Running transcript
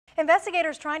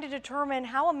Investigators trying to determine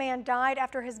how a man died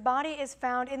after his body is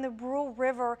found in the Brule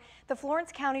River. The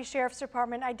Florence County Sheriff's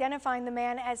Department identifying the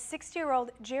man as 60-year-old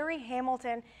Jerry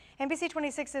Hamilton. NBC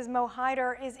 26's Mo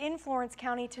Hyder is in Florence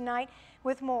County tonight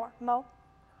with more. Mo?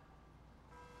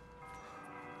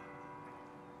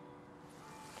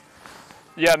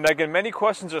 Yeah, Megan, many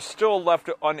questions are still left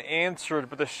unanswered,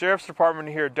 but the Sheriff's Department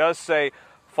here does say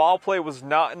foul play was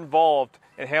not involved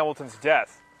in Hamilton's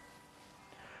death.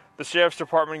 The Sheriff's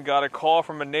Department got a call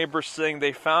from a neighbor saying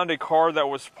they found a car that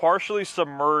was partially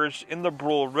submerged in the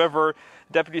Brule River.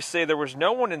 Deputies say there was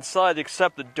no one inside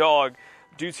except the dog.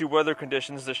 Due to weather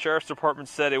conditions, the Sheriff's Department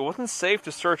said it wasn't safe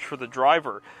to search for the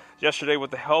driver. Yesterday, with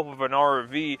the help of an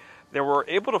RV, they were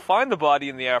able to find the body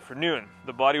in the afternoon.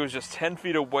 The body was just 10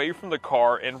 feet away from the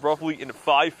car and roughly in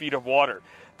 5 feet of water.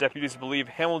 Deputies believe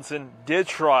Hamilton did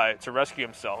try to rescue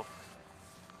himself.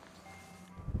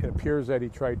 It appears that he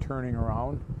tried turning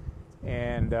around,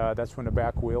 and that's when the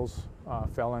back wheels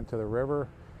fell into the river.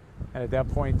 And at that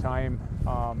point in time,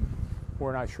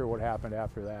 we're not sure what happened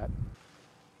after that.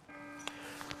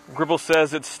 Gribble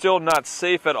says it's still not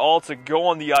safe at all to go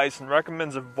on the ice and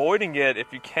recommends avoiding it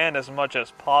if you can as much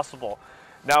as possible.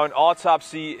 Now, an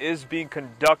autopsy is being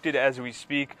conducted as we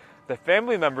speak. The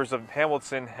family members of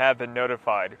Hamilton have been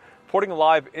notified. Reporting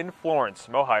live in Florence,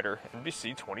 Mo Hyder,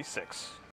 NBC 26.